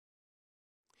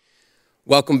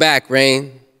Welcome back,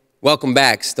 rain. Welcome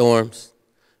back, storms.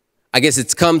 I guess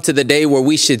it's come to the day where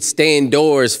we should stay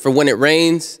indoors, for when it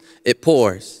rains, it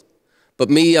pours.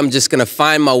 But me, I'm just gonna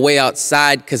find my way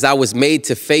outside because I was made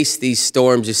to face these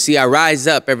storms. You see, I rise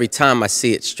up every time I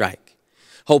see it strike,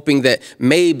 hoping that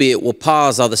maybe it will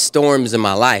pause all the storms in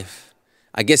my life.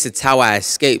 I guess it's how I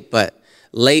escape, but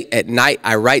late at night,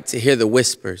 I write to hear the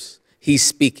whispers. He's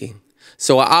speaking.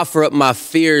 So I offer up my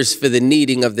fears for the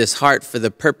kneading of this heart for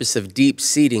the purpose of deep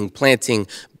seeding, planting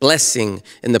blessing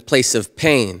in the place of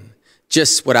pain,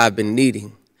 just what I've been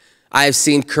needing. I have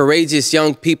seen courageous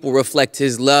young people reflect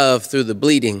his love through the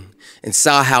bleeding and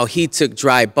saw how he took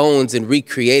dry bones and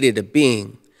recreated a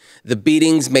being. The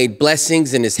beatings made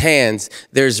blessings in his hands.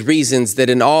 There's reasons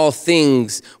that in all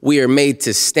things we are made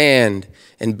to stand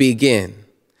and begin.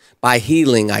 By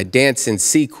healing, I dance in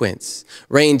sequence.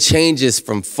 Rain changes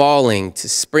from falling to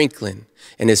sprinkling,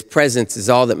 and his presence is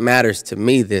all that matters to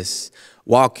me. This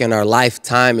walk in our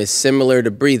lifetime is similar to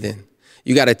breathing.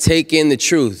 You got to take in the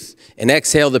truth and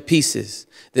exhale the pieces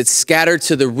that scatter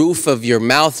to the roof of your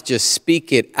mouth. Just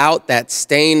speak it out, that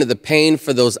stain of the pain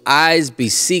for those eyes be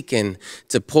seeking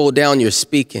to pull down your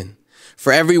speaking.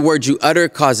 For every word you utter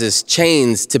causes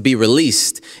chains to be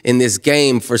released in this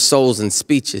game for souls and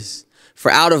speeches. For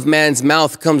out of man's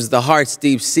mouth comes the heart's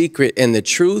deep secret, and the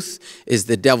truth is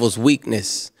the devil's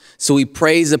weakness. So he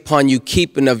preys upon you,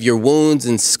 keeping of your wounds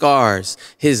and scars,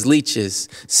 his leeches,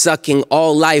 sucking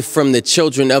all life from the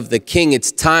children of the king.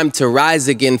 It's time to rise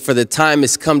again, for the time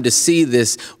has come to see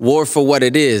this war for what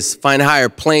it is. Find higher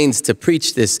planes to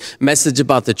preach this message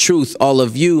about the truth. All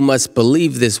of you must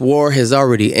believe this war has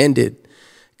already ended.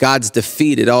 God's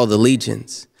defeated all the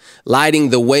legions, lighting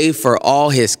the way for all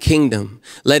his kingdom,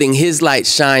 letting his light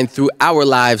shine through our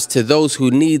lives to those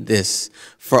who need this.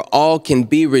 For all can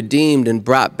be redeemed and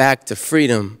brought back to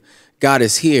freedom. God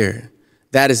is here.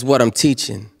 That is what I'm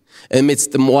teaching.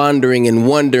 Amidst the wandering and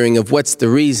wondering of what's the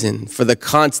reason for the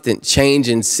constant change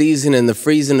in season and the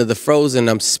freezing of the frozen,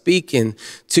 I'm speaking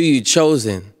to you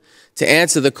chosen to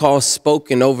answer the call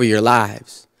spoken over your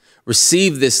lives.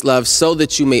 Receive this love so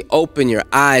that you may open your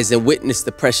eyes and witness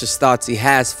the precious thoughts he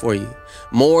has for you.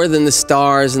 More than the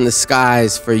stars in the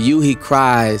skies, for you he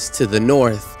cries. To the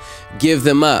north, give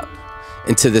them up,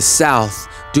 and to the south,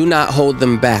 do not hold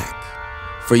them back.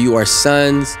 For you are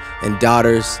sons and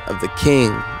daughters of the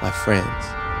King, my friends.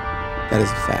 That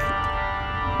is a fact.